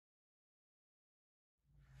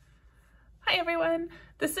Hi everyone,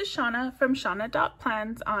 this is Shauna from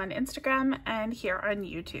shauna.plans on Instagram and here on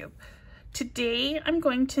YouTube. Today I'm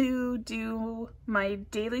going to do my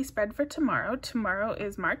daily spread for tomorrow. Tomorrow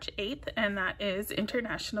is March 8th and that is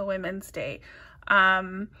International Women's Day.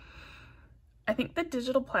 I think the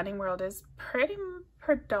digital planning world is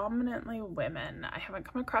predominantly women. I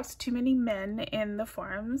haven't come across too many men in the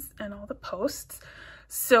forums and all the posts.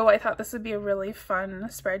 So I thought this would be a really fun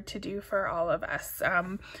spread to do for all of us.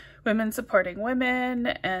 Women supporting women,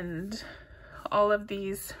 and all of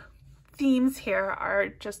these themes here are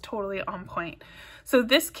just totally on point. So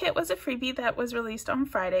this kit was a freebie that was released on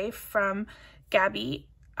Friday from Gabby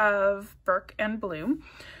of Burke Bloom.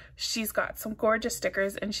 She's got some gorgeous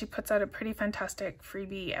stickers and she puts out a pretty fantastic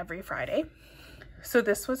freebie every Friday. So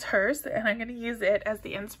this was hers and I'm going to use it as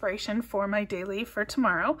the inspiration for my daily for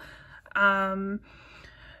tomorrow.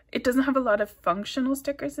 It doesn't have a lot of functional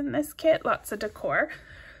stickers in this kit, lots of decor.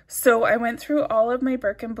 So I went through all of my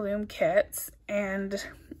Burke Bloom kits and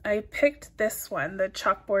I picked this one, the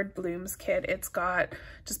Chalkboard Blooms kit. It's got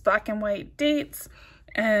just black and white dates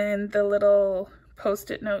and the little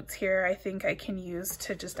post-it notes here I think I can use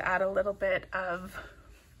to just add a little bit of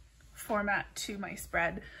format to my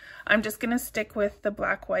spread. I'm just gonna stick with the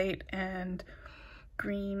black, white, and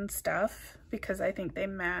green stuff because I think they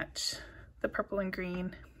match the purple and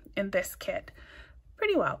green in this kit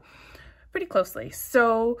pretty well, pretty closely.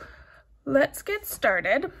 So let's get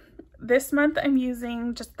started. This month I'm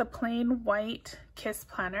using just the plain white Kiss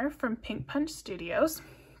planner from Pink Punch Studios.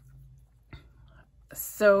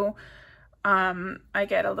 So I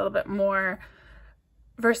get a little bit more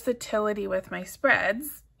versatility with my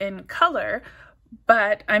spreads in color,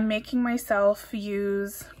 but I'm making myself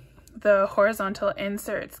use the horizontal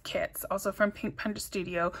inserts kits, also from Pink Punch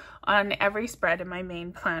Studio, on every spread in my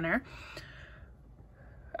main planner,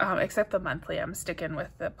 except the monthly. I'm sticking with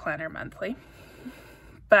the planner monthly.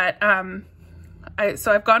 But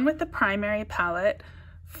so I've gone with the primary palette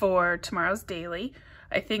for tomorrow's daily.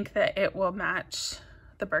 I think that it will match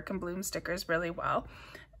the Burke Bloom stickers really well,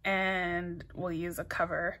 and we'll use a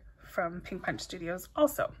cover from Pink Punch Studios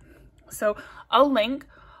also. So I'll link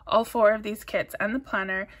all 4 of these kits and the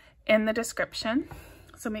planner in the description,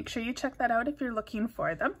 so make sure you check that out if you're looking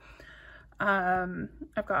for them.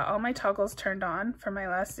 I've got all my toggles turned on for my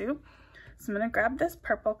lasso, so I'm going to grab this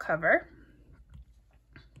purple cover.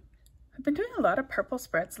 I've been doing a lot of purple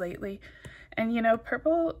spreads lately, and you know,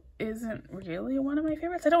 purple isn't really one of my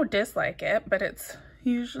favorites. I don't dislike it, but it's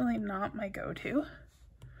usually not my go-to.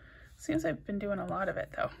 Seems I've been doing a lot of it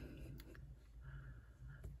though.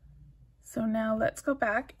 So now let's go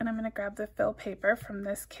back and I'm going to grab the fill paper from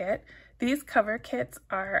this kit. These cover kits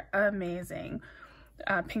are amazing.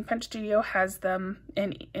 Pink Punch Studio has them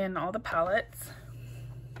in all the palettes.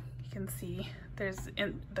 You can see there's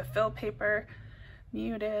in the fill paper,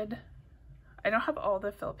 muted. I don't have all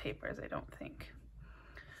the fill papers, I don't think.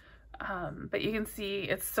 But you can see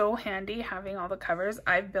it's so handy having all the covers.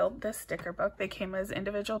 I've built this sticker book. They came as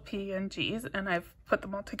individual PNGs and I've put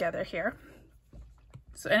them all together here.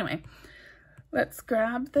 So anyway, let's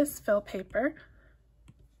grab this fill paper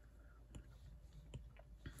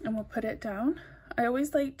and we'll put it down. I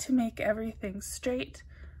always like to make everything straight,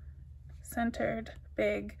 centered,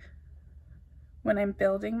 big when I'm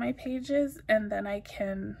building my pages, and then I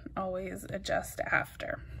can always adjust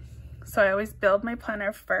after. So I always build my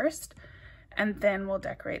planner first and then we'll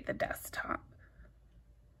decorate the desktop.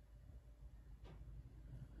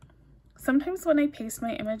 Sometimes when I paste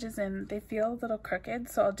my images in, they feel a little crooked,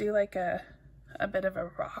 so I'll do like a bit of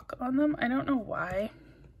a rock on them. I don't know why.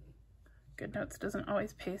 GoodNotes doesn't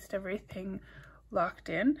always paste everything locked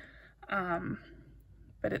in,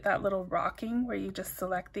 but that little rocking where you just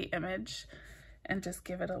select the image and just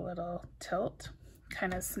give it a little tilt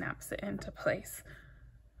kind of snaps it into place.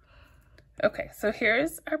 Okay, so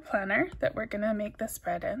here's our planner that we're gonna make the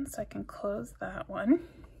spread in, so I can close that one.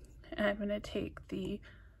 And I'm gonna take the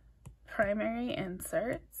primary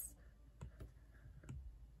inserts.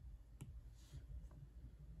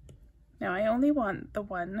 Now I only want the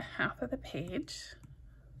 1/2 of the page.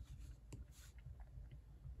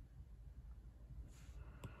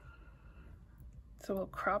 So we'll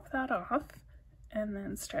crop that off and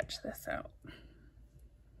then stretch this out.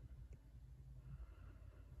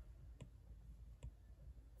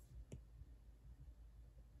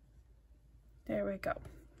 There we go.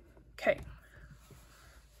 Okay.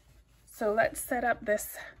 So let's set up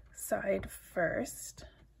this side first.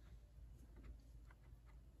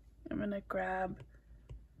 I'm going to grab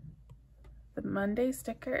the Monday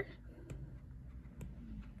sticker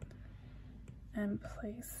and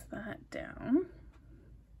place that down.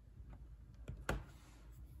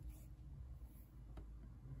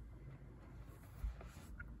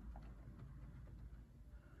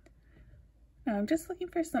 Now I'm just looking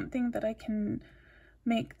for something that I can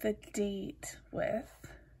make the date with,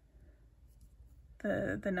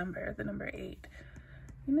 the number 8.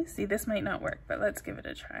 Let me see, this might not work, but let's give it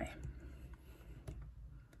a try.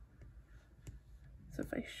 So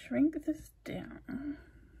if I shrink this down,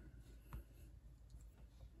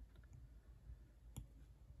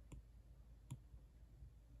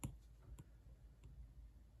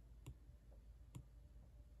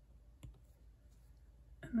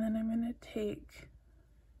 and then I'm going to take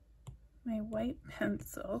my white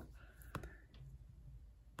pencil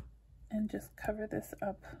and just cover this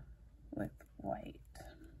up with white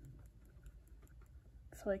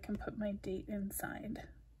so I can put my date inside.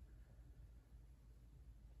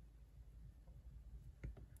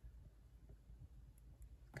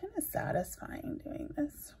 Kind of satisfying doing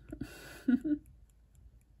this.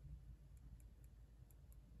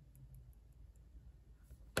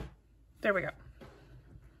 There we go.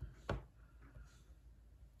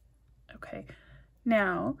 Okay,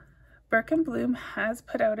 now Burke Bloom has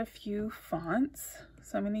put out a few fonts,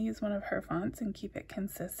 so I'm going to use one of her fonts and keep it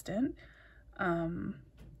consistent. I'm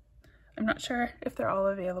not sure if they're all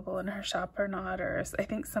available in her shop or not, or I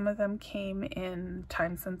think some of them came in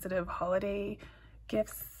time-sensitive holiday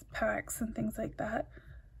gifts packs and things like that.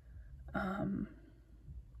 I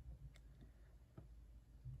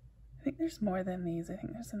think there's more than these. I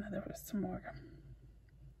think there's another with some more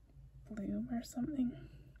Bloom or something.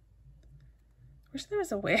 Wish there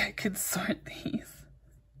was a way I could sort these.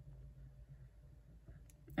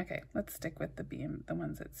 Okay, let's stick with the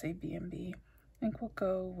ones that say B&B. I think we'll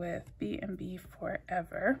go with B&B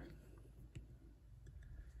Forever.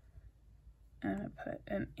 And I put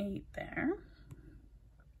an 8 there.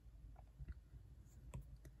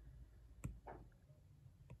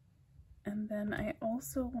 And then I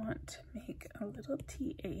also want to make a little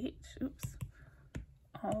TH, oops,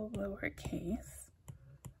 all lowercase.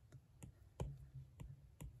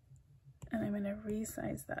 And I'm going to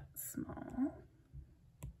resize that small,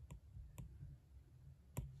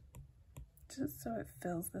 just so it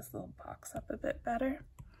fills this little box up a bit better.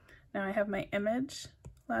 Now I have my image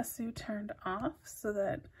lasso turned off so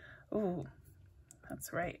that, oh,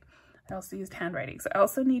 that's right. I also used handwriting. So I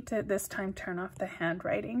also need to this time turn off the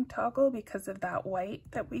handwriting toggle because of that white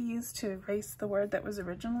that we used to erase the word that was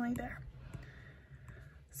originally there.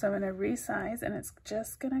 So I'm going to resize, and it's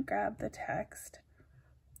just going to grab the text,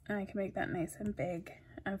 and I can make that nice and big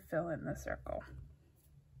and fill in the circle.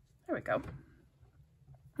 There we go.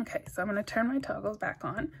 Okay, so I'm going to turn my toggles back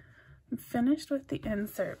on. I'm finished with the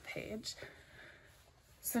insert page.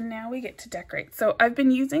 So now we get to decorate. So I've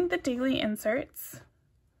been using the daily inserts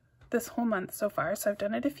this whole month so far, so I've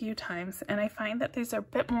done it a few times, and I find that these are a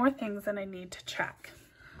bit more things than I need to track.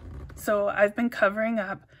 So I've been covering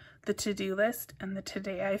up the to-do list and the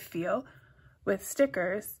today I feel with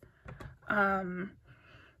stickers,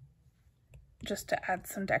 just to add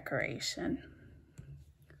some decoration.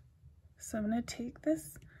 So I'm going to take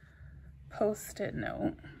this post-it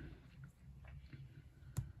note,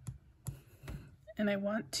 and I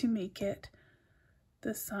want to make it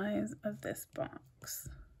the size of this box.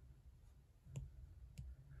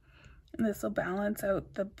 And this will balance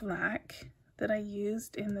out the black that I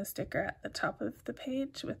used in the sticker at the top of the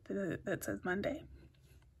page with that says Monday.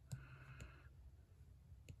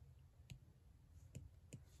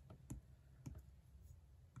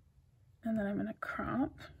 And then I'm going to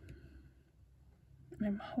crop. And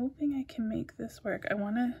I'm hoping I can make this work. I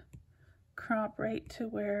want to crop right to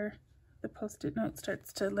where the post-it note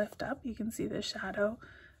starts to lift up. You can see the shadow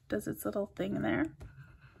does its little thing there.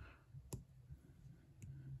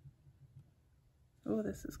 Oh,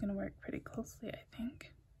 this is going to work pretty closely, I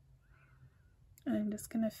think. And I'm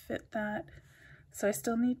just going to fit that. So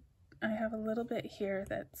I have a little bit here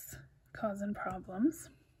that's causing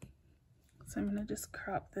problems. So I'm going to just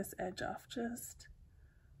crop this edge off just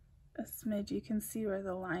a smidge. You can see where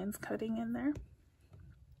the line's cutting in there.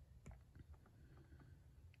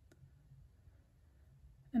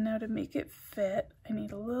 And now to make it fit, I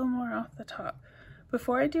need a little more off the top.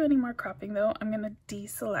 Before I do any more cropping though, I'm going to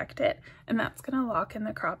deselect it, and that's going to lock in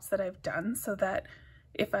the crops that I've done so that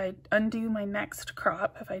if I undo my next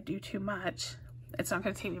crop, if I do too much, it's not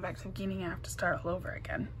going to take me back to the beginning. I have to start all over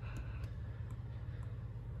again.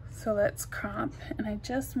 So let's crop, and I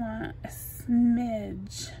just want a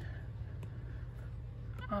smidge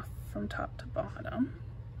off from top to bottom.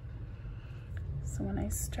 So when I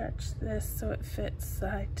stretch this so it fits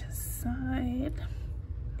side to side,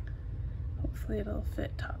 hopefully it'll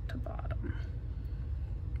fit top to bottom.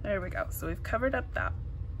 There we go. So we've covered up that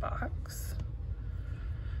box.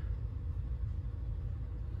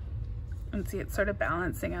 And see, it's sort of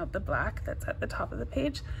balancing out the black that's at the top of the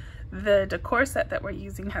page. The decor set that we're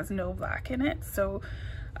using has no black in it, so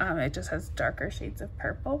it just has darker shades of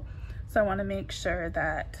purple. So I want to make sure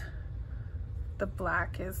that the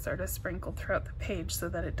black is sort of sprinkled throughout the page so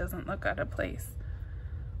that it doesn't look out of place.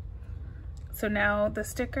 So now the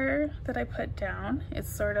sticker that I put down is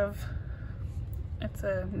sort of, it's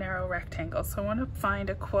a narrow rectangle. So I want to find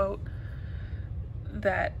a quote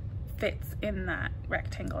that fits in that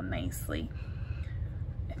rectangle nicely.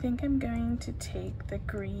 I think I'm going to take the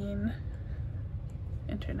green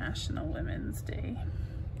International Women's Day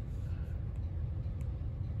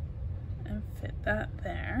and fit that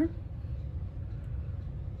there.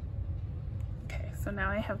 Okay, so now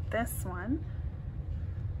I have this one,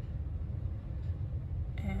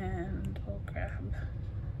 and we'll grab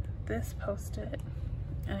this post-it,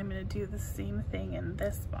 and I'm going to do the same thing in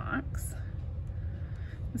this box.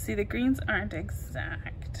 See, the greens aren't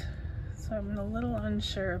exact, so I'm a little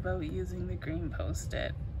unsure about using the green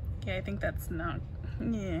post-it. Yeah, I think that's not,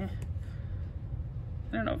 yeah.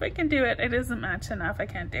 I don't know if I can do it. It doesn't match enough. I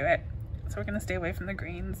can't do it. So we're gonna stay away from the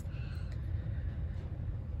greens.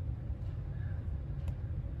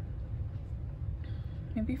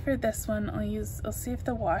 Maybe for this one, I'll see if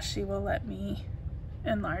the washi will let me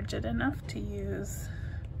enlarge it enough to use,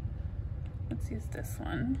 let's use this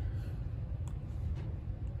one.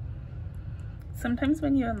 Sometimes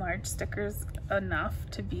when you enlarge stickers enough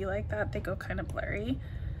to be like that, they go kind of blurry.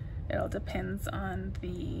 It all depends on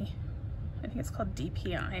the, I think it's called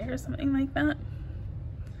DPI or something like that.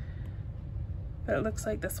 But it looks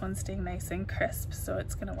like this one's staying nice and crisp, so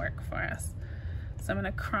it's gonna work for us. So I'm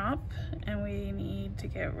gonna crop, and we need to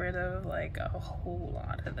get rid of like a whole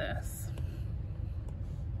lot of this.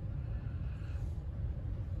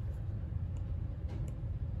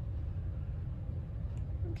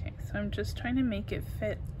 Okay, so I'm just trying to make it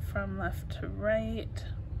fit from left to right.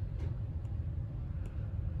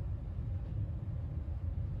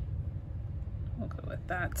 We'll go with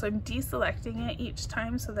that. So I'm deselecting it each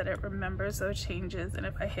time so that it remembers those changes, and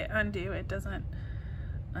if I hit undo, it doesn't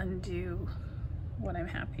undo what I'm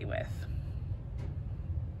happy with.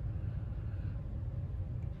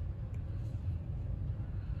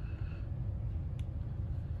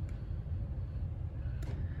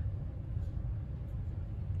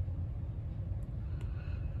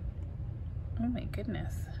 Oh my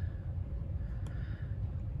goodness.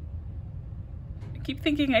 I keep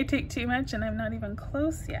thinking I take too much and I'm not even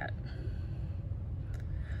close yet.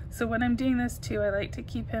 So when I'm doing this too, I like to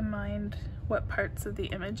keep in mind what parts of the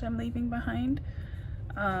image I'm leaving behind,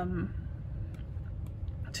 to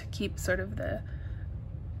keep sort of the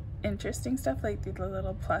interesting stuff, like the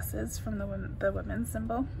little pluses from the women's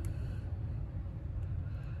symbol.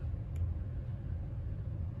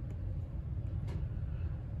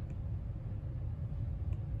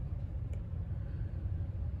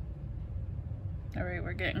 All right,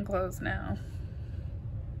 we're getting close now.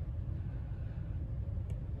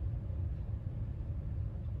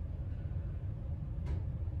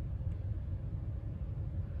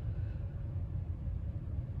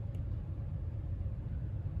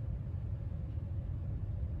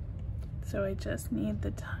 So I just need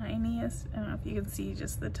the tiniest, I don't know if you can see,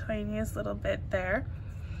 just the tiniest little bit there.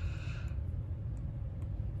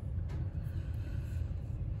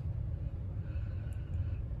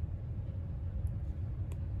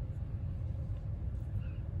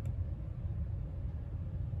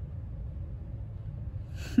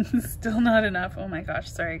 Still not enough. Oh my gosh,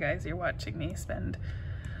 sorry guys, you're watching me spend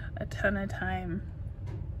a ton of time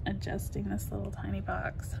adjusting this little tiny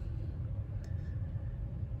box.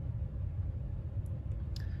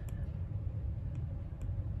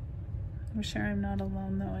 I'm sure I'm not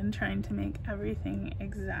alone though in trying to make everything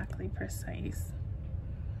exactly precise.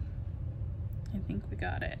 I think we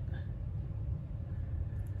got it.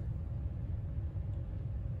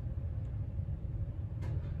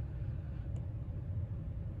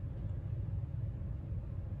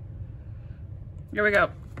 Here we go.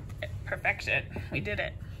 Perfection. We did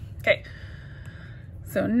it. Okay.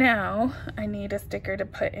 So now I need a sticker to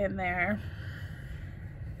put in there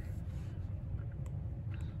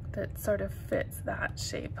that sort of fits that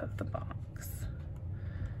shape of the box.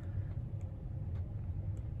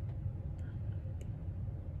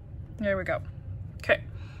 There we go. Okay.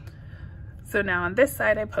 So now on this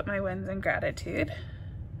side I put my wins and gratitude.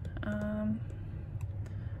 I'm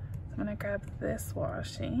gonna grab this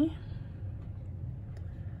washi.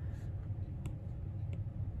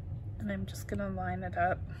 And I'm just gonna line it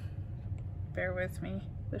up. Bear with me.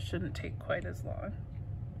 This shouldn't take quite as long.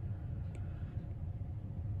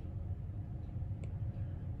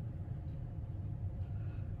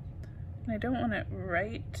 And I don't want it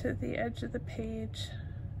right to the edge of the page,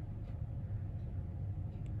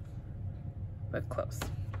 but close.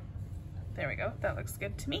 There we go, that looks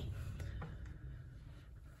good to me.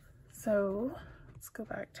 So let's go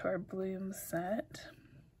back to our bloom set.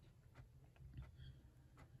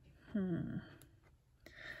 I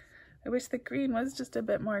wish the green was just a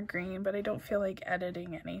bit more green, but I don't feel like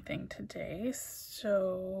editing anything today,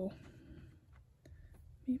 so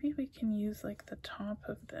maybe we can use like the top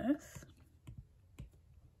of this.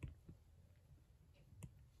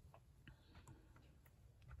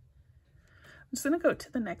 I'm just gonna go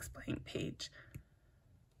to the next blank page.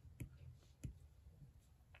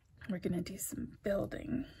 We're gonna do some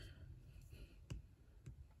building.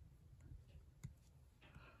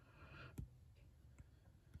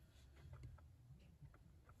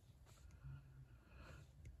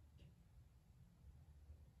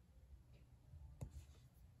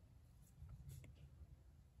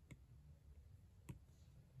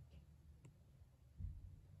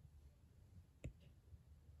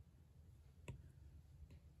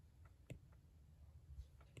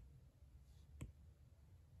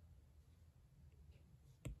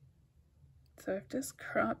 So I've just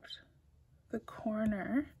cropped the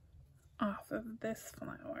corner off of this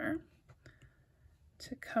flower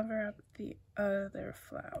to cover up the other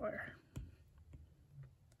flower.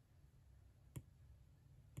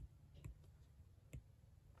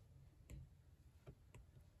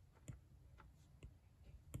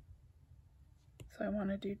 So I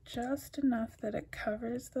want to do just enough that it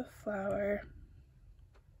covers the flower,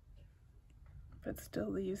 but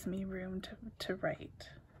still leaves me room to write.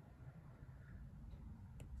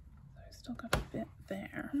 Still got a bit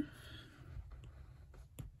there.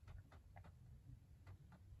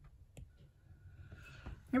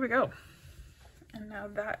 Here we go. And now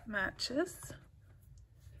that matches.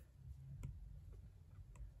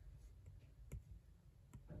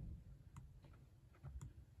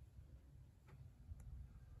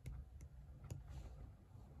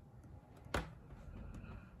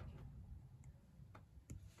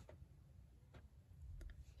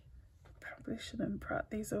 Probably should have brought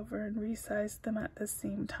these over and resized them at the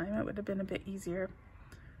same time. It would have been a bit easier,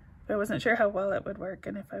 but I wasn't sure how well it would work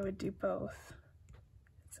and if I would do both.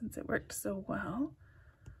 Since it worked so well,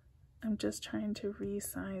 I'm just trying to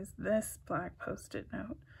resize this black post-it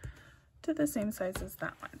note to the same size as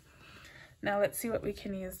that one. Now let's see what we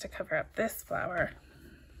can use to cover up this flower.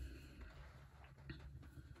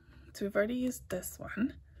 So we've already used this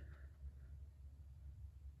one.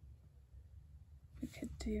 We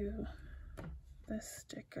could do this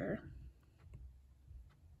sticker.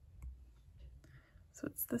 So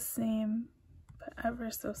it's the same, but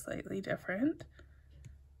ever so slightly different.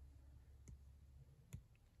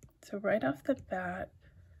 So right off the bat,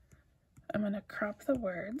 I'm going to crop the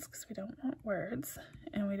words because we don't want words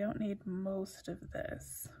and we don't need most of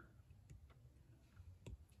this.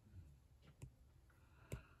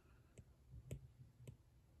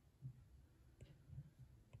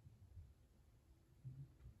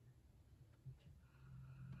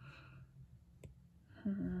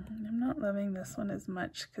 I'm not loving this one as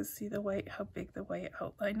much because see the white, how big the white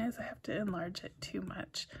outline is? I have to enlarge it too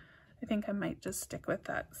much. I think I might just stick with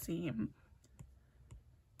that seam.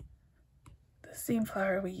 The same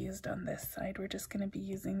flower we used on this side, we're just going to be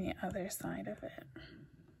using the other side of it.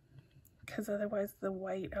 Because otherwise the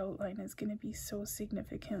white outline is going to be so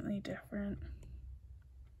significantly different.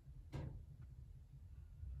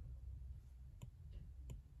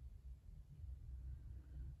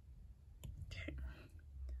 Okay.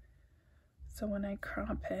 So when I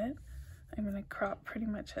crop it, I'm going to crop pretty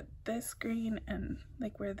much at this green and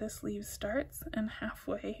like where this leaf starts and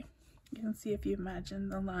halfway. You can see if you imagine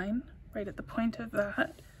the line right at the point of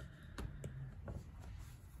that.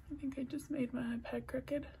 I think I just made my iPad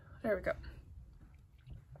crooked. There we go.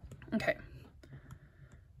 Okay.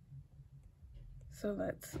 So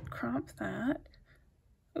let's crop that.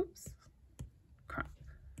 Oops. Crop.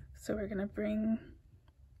 So we're going to bring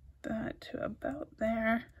that to about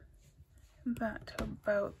there. That to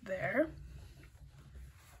about there.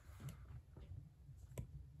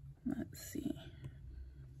 Let's see.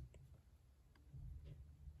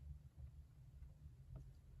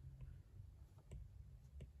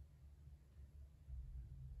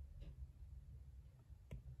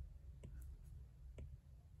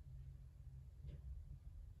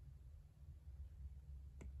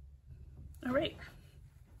 All right.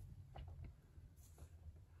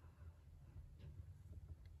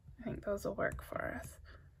 I think those will work for us.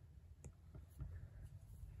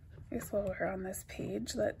 I guess while we're on this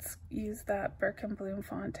page, let's use that Burke Bloom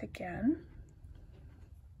font again.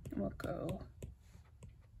 We'll go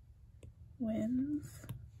Winds.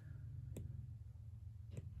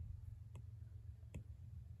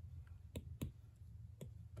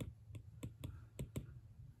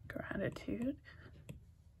 Gratitude.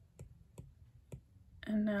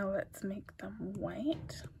 And now let's make them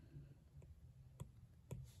white.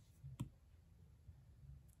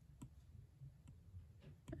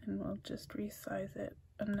 And we'll just resize it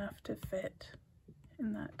enough to fit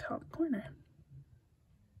in that top corner.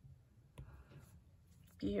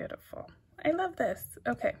 Beautiful. I love this.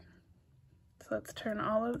 Okay, so let's turn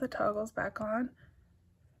all of the toggles back on.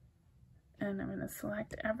 And I'm going to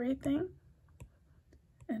select everything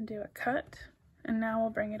and do a cut. And now we'll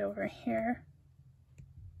bring it over here.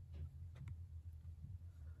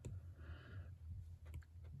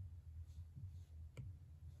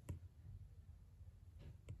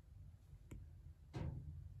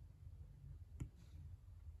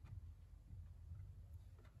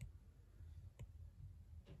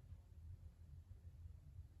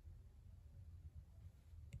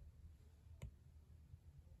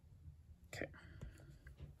 Okay.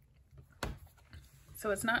 So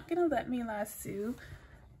it's not going to let me lasso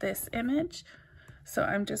this image, so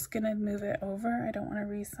I'm just going to move it over. I don't want to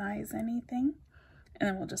resize anything, and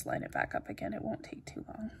then we'll just line it back up again. It won't take too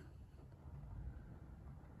long.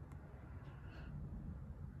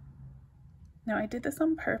 Now I did this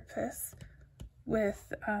on purpose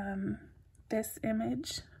with this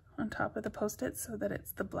image on top of the post-it so that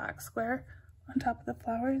it's the black square on top of the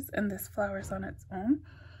flowers and this flower's on its own,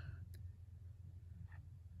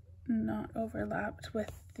 not overlapped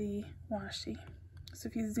with the washi. So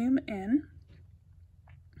if you zoom in,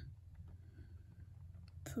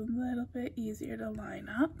 it's a little bit easier to line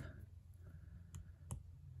up.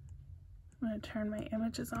 I'm going to turn my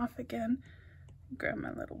images off again, grab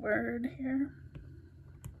my little word here.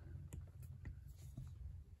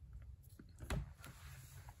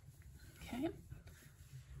 Okay.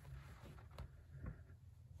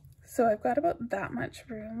 So I've got about that much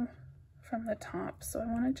room from the top, so I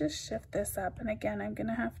want to just shift this up, and again I'm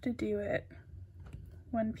gonna have to do it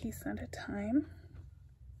one piece at a time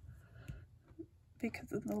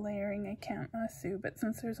because of the layering. I can't lasso, but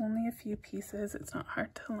since there's only a few pieces, it's not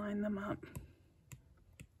hard to line them up.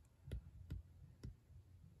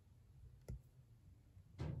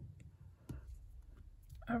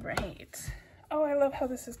 All right. Oh, I love how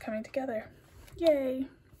this is coming together. Yay.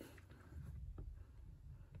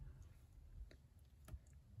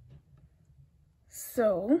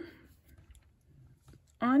 So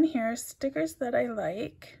on here, stickers that I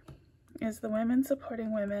like is the Women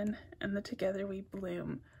Supporting Women and the Together We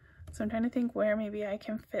Bloom. So I'm trying to think where maybe I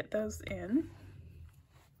can fit those in.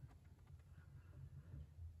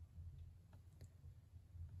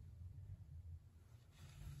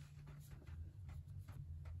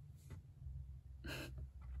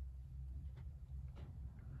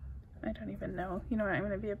 I don't even know. You know what? I'm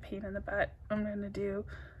going to be a pain in the butt. I'm going to do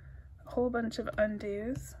a whole bunch of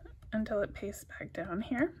undos until it pastes back down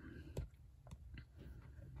here.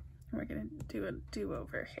 And we're going to do a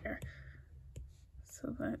do-over here.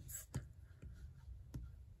 So let's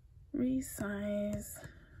resize,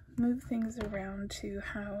 move things around to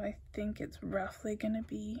how I think it's roughly going to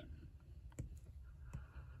be.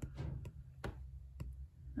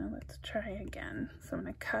 Now let's try again. So I'm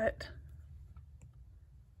going to cut,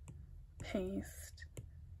 paste.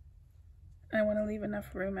 I want to leave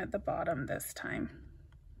enough room at the bottom this time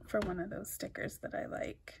for one of those stickers that I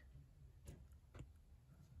like.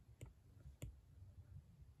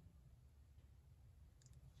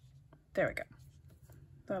 There we go.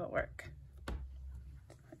 That'll work.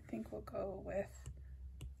 I think we'll go with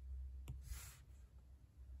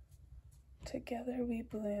Together We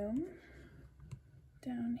Bloom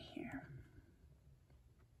down here.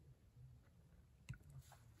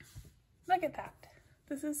 Look at that.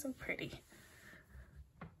 This is so pretty.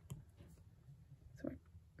 So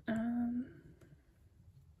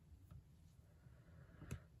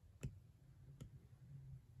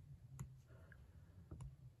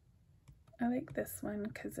I like this one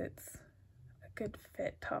because it's a good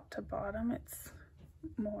fit top to bottom. It's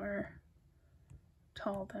more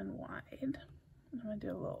tall than wide. I'm going to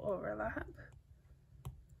do a little overlap.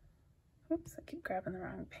 Oops, I keep grabbing the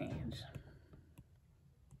wrong page.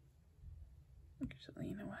 Actually,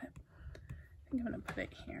 you know what? I think I'm going to put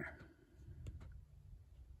it here.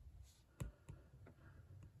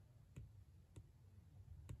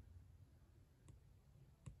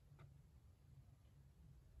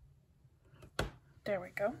 There we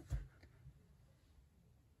go.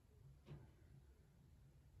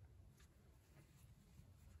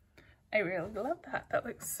 I really love that. That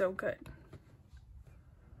looks so good.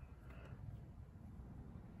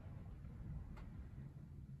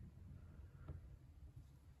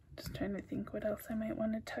 trying to think what else I might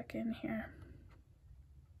want to tuck in here.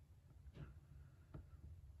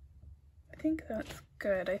 I think that's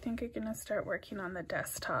good. I think I'm gonna start working on the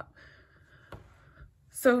desktop.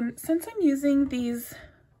 So since I'm using these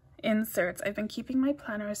inserts, I've been keeping my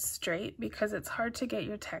planners straight because it's hard to get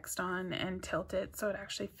your text on and tilt it so it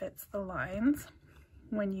actually fits the lines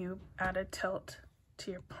when you add a tilt to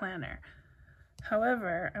your planner.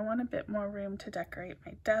 However, I want a bit more room to decorate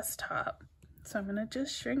my desktop. So I'm gonna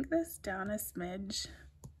just shrink this down a smidge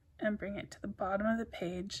and bring it to the bottom of the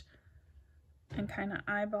page and kind of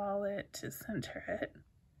eyeball it to center it.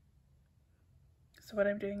 So what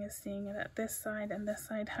I'm doing is seeing it at this side and this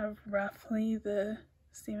side have roughly the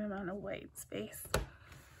same amount of white space.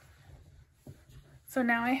 So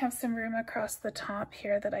now I have some room across the top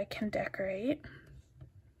here that I can decorate.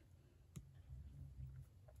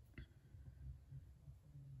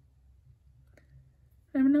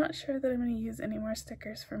 I'm not sure that I'm going to use any more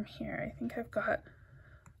stickers from here. I think I've got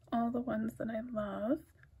all the ones that I love.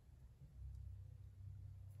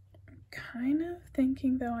 I'm kind of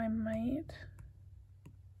thinking though I might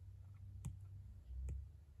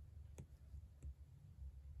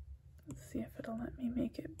let's see if it'll let me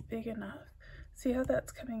make it big enough. See how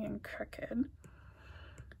that's coming in crooked?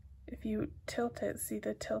 If you tilt it, see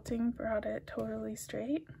the tilting brought it totally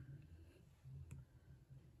straight?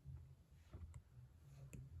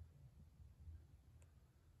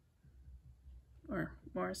 Or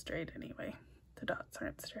more straight anyway. The dots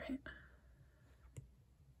aren't straight.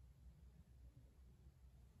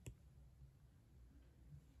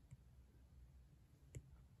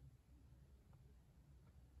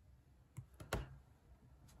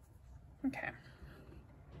 Okay.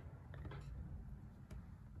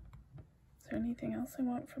 Is there anything else I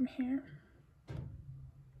want from here?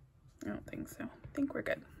 I don't think so. I think we're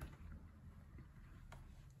good.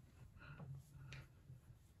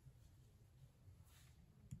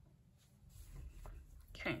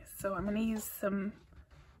 Okay, so I'm going to use some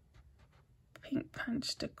pink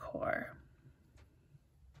punch decor.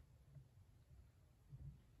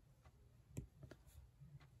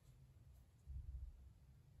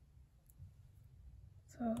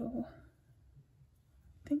 So,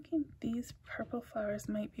 thinking these purple flowers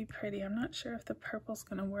might be pretty. I'm not sure if the purple's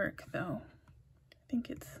going to work though. I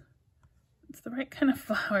think it's the right kind of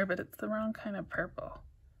flower, but it's the wrong kind of purple.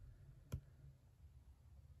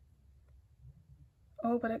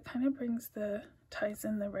 Oh, but it kind of ties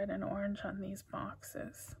in the red and orange on these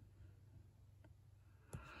boxes.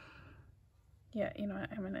 Yeah, you know what,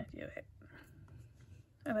 I'm gonna do it.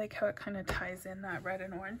 I like how it kind of ties in that red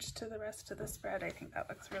and orange to the rest of the spread. I think that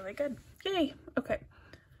looks really good. Yay, okay.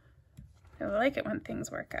 I like it when things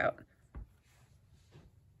work out.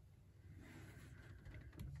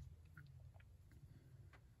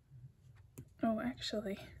 Oh,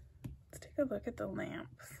 actually, let's take a look at the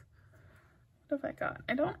lamps. What have I got?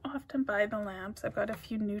 I don't often buy the lamps. I've got a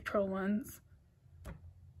few neutral ones.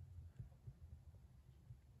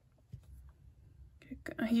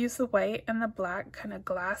 I use the white and the black kind of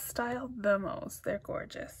glass style the most. They're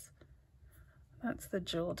gorgeous. That's the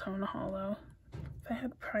jewel tone hollow. If I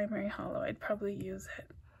had primary hollow, I'd probably use it.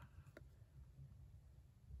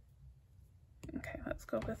 Okay, let's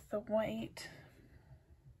go with the white.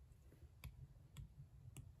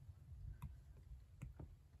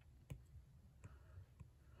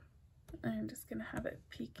 I'm just gonna have it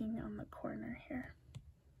peeking on the corner here.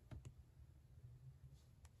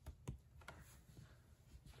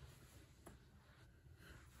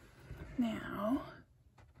 Now,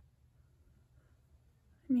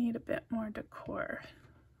 I need a bit more decor.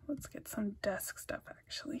 Let's get some desk stuff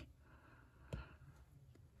actually.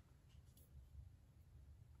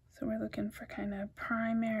 So we're looking for kind of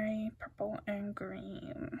primary purple and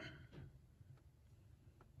green.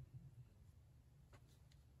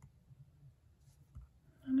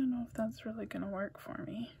 I don't know if that's really going to work for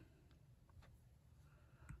me.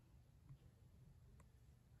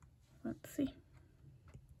 Let's see.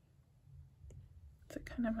 So it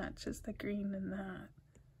kind of matches the green in that.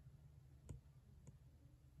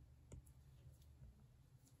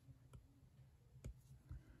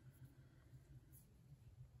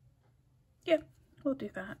 Yeah, we'll do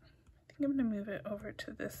that. I think I'm going to move it over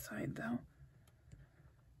to this side though.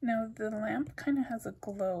 Now the lamp kind of has a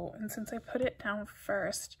glow, and since I put it down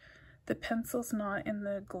first, the pencil's not in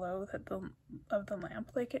the glow of the lamp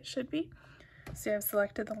like it should be. See, I've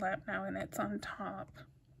selected the lamp now and it's on top.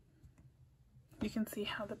 You can see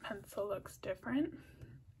how the pencil looks different.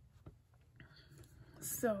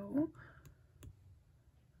 So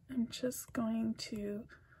I'm just going to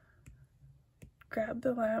grab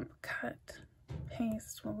the lamp, cut,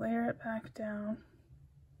 paste, we'll layer it back down.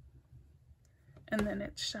 and then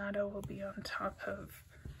its shadow will be on top of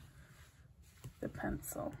the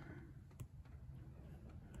pencil.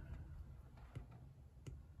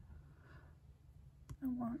 I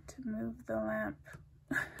want to move the lamp.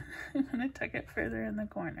 I'm gonna tuck it further in the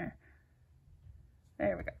corner.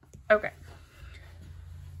 There we go. Okay.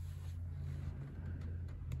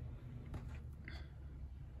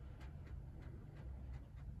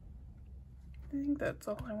 I think that's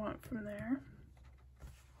all I want from there.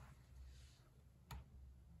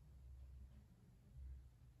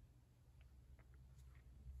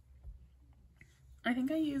 I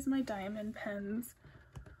think I use my diamond pens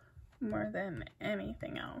more than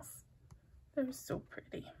anything else. They're so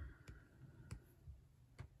pretty.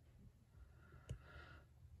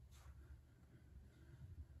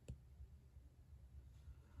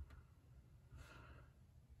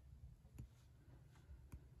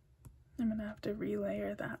 I'm gonna have to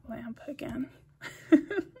relayer that lamp again.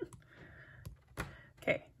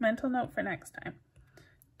 Okay, mental note for next time.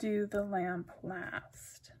 Do the lamp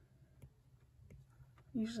last.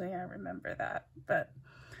 Usually I remember that, but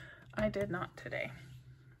I did not today.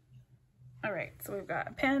 All right, so we've got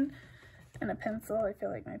a pen and a pencil. I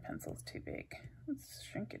feel like my pencil's too big. Let's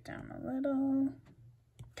shrink it down a little.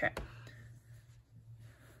 Okay.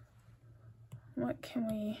 What can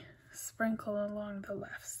we sprinkle along the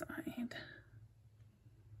left side?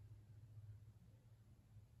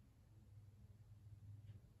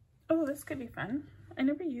 Oh, this could be fun. I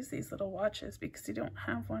never use these little watches because I don't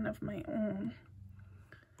have one of my own.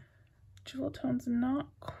 Jewel tone's not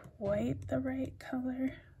quite the right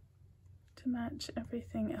color to match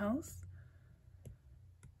everything else.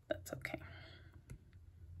 That's okay.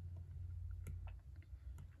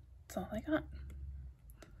 That's all I got.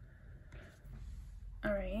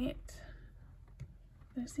 All right.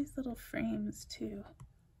 There's these little frames too.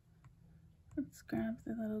 Let's grab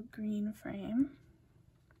the little green frame.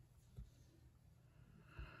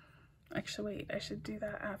 Actually, wait, I should do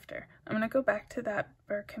that after. I'm gonna go back to that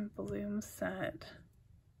Burke Bloom set.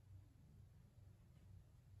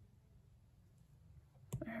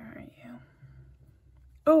 Where are you?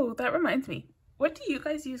 Oh, that reminds me. What do you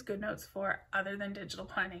guys use GoodNotes for other than digital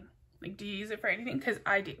planning? Like, do you use it for anything? Because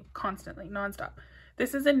I do, constantly, nonstop.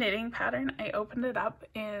 This is a knitting pattern. I opened it up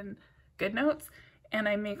in GoodNotes and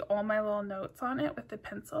I make all my little notes on it with the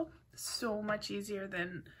pencil. So much easier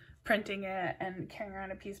than printing it and carrying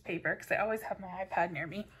around a piece of paper because I always have my iPad near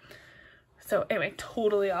me. So anyway,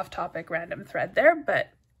 totally off topic, random thread there, but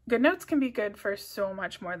GoodNotes can be good for so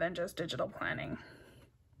much more than just digital planning.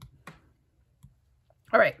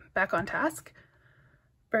 All right, back on task.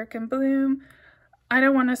 Burke Bloom. I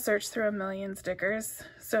don't want to search through a million stickers.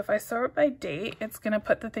 So if I sort by date, it's going to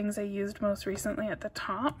put the things I used most recently at the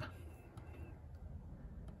top.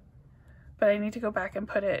 But I need to go back and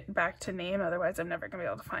put it back to name, otherwise I'm never gonna be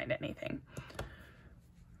able to find anything.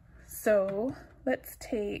 So let's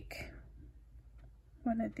take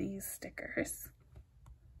one of these stickers.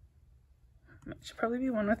 It should probably be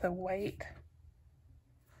one with a white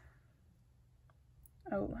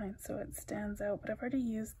outline so it stands out, but I've already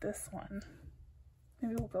used this one.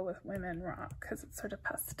 Maybe we'll go with Women Rock because it's sort of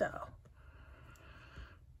pastel.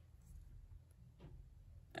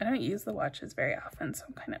 I don't use the watches very often, so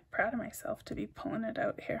I'm kind of proud of myself to be pulling it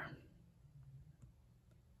out here.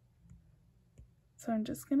 So I'm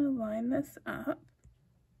just going to line this up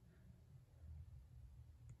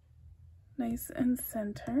nice and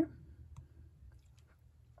center.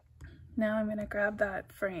 Now I'm going to grab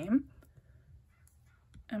that frame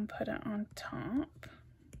and put it on top.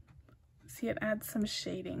 See, it adds some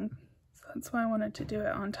shading, so that's why I wanted to do it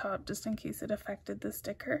on top, just in case it affected the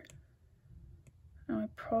sticker. Now I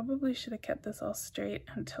probably should have kept this all straight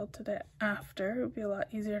and tilted it after. It would be a lot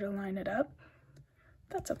easier to line it up.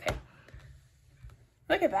 That's okay.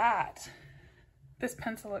 Look at that. This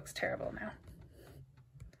pencil looks terrible now.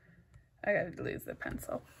 I gotta lose the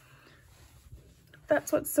pencil.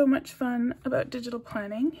 That's what's so much fun about digital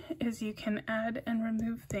planning, is you can add and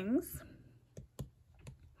remove things.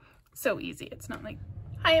 So easy. It's not like,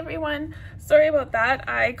 hi everyone, sorry about that.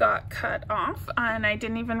 I got cut off and I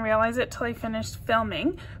didn't even realize it till I finished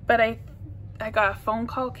filming, but I got a phone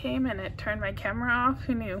call came and it turned my camera off.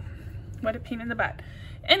 Who knew? What a pain in the butt.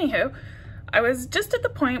 Anywho, I was just at the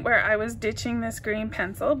point where I was ditching this green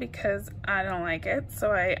pencil because I don't like it.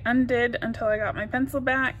 So I undid until I got my pencil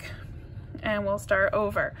back and we'll start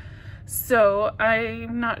over. So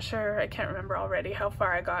I'm not sure, I can't remember already how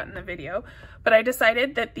far I got in the video, but I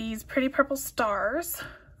decided that these pretty purple stars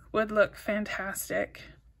would look fantastic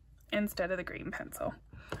instead of the green pencil.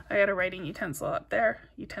 I got a writing utensil up there.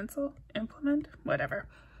 Utensil? Implement? Whatever.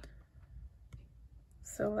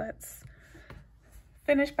 So let's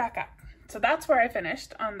finish back up. So that's where I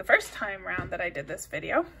finished on the first time round that I did this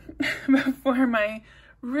video before my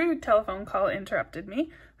rude telephone call interrupted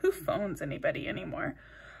me. Who phones anybody anymore?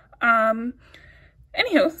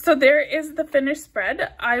 Anywho, so there is the finished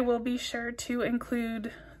spread. I will be sure to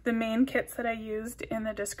include the main kits that I used in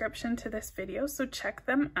the description to this video, so check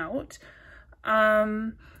them out.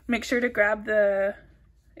 Make sure to grab the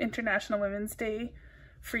International Women's Day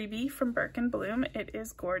freebie from Burke Bloom. It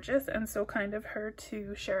is gorgeous and so kind of her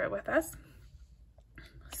to share it with us.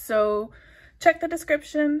 So check the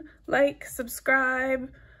description, like,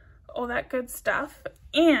 subscribe, all that good stuff.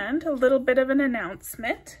 And a little bit of an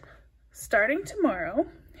announcement. Starting tomorrow,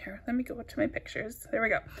 here, let me go to my pictures. There we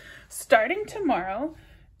go. Starting tomorrow,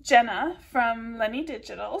 Jenna from Lenny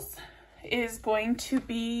Digitals is going to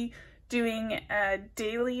be doing a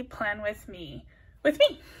daily plan with me.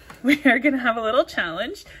 We are going to have a little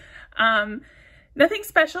challenge. Nothing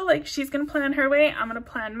special, like she's going to plan her way, I'm going to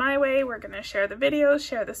plan my way. We're going to share the videos,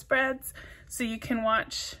 share the spreads, so you can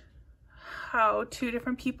watch how 2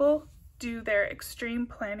 different people do their extreme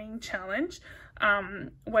planning challenge.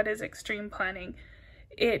 What is extreme planning?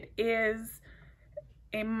 It is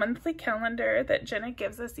a monthly calendar that Jenna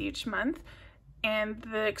gives us each month, and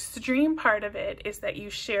the extreme part of it is that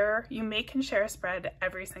you make and share a spread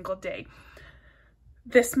every single day.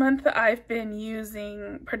 This month I've been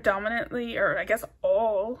using predominantly, or I guess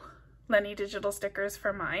all, Lenny Digital stickers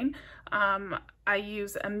for mine. I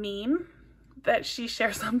use a meme that she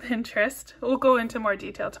shares on Pinterest. We'll go into more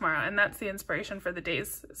detail tomorrow, and that's the inspiration for the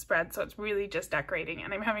day's spread, so it's really just decorating,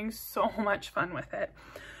 and I'm having so much fun with it.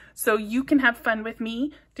 So you can have fun with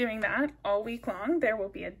me doing that all week long. There will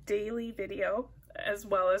be a daily video as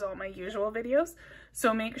well as all my usual videos,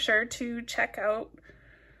 so make sure to check out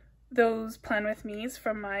those plan with me's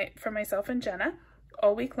from myself and Jenna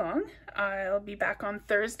all week long. I'll be back on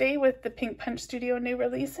Thursday with the Pink Punch Studio new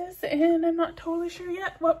releases, and I'm not totally sure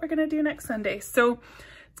yet what we're gonna do next Sunday. So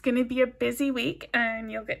it's gonna be a busy week, and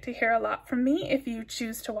you'll get to hear a lot from me if you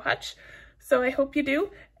choose to watch. So I hope you do,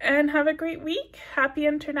 and have a great week. Happy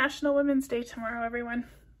International Women's Day tomorrow, everyone.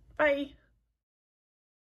 Bye.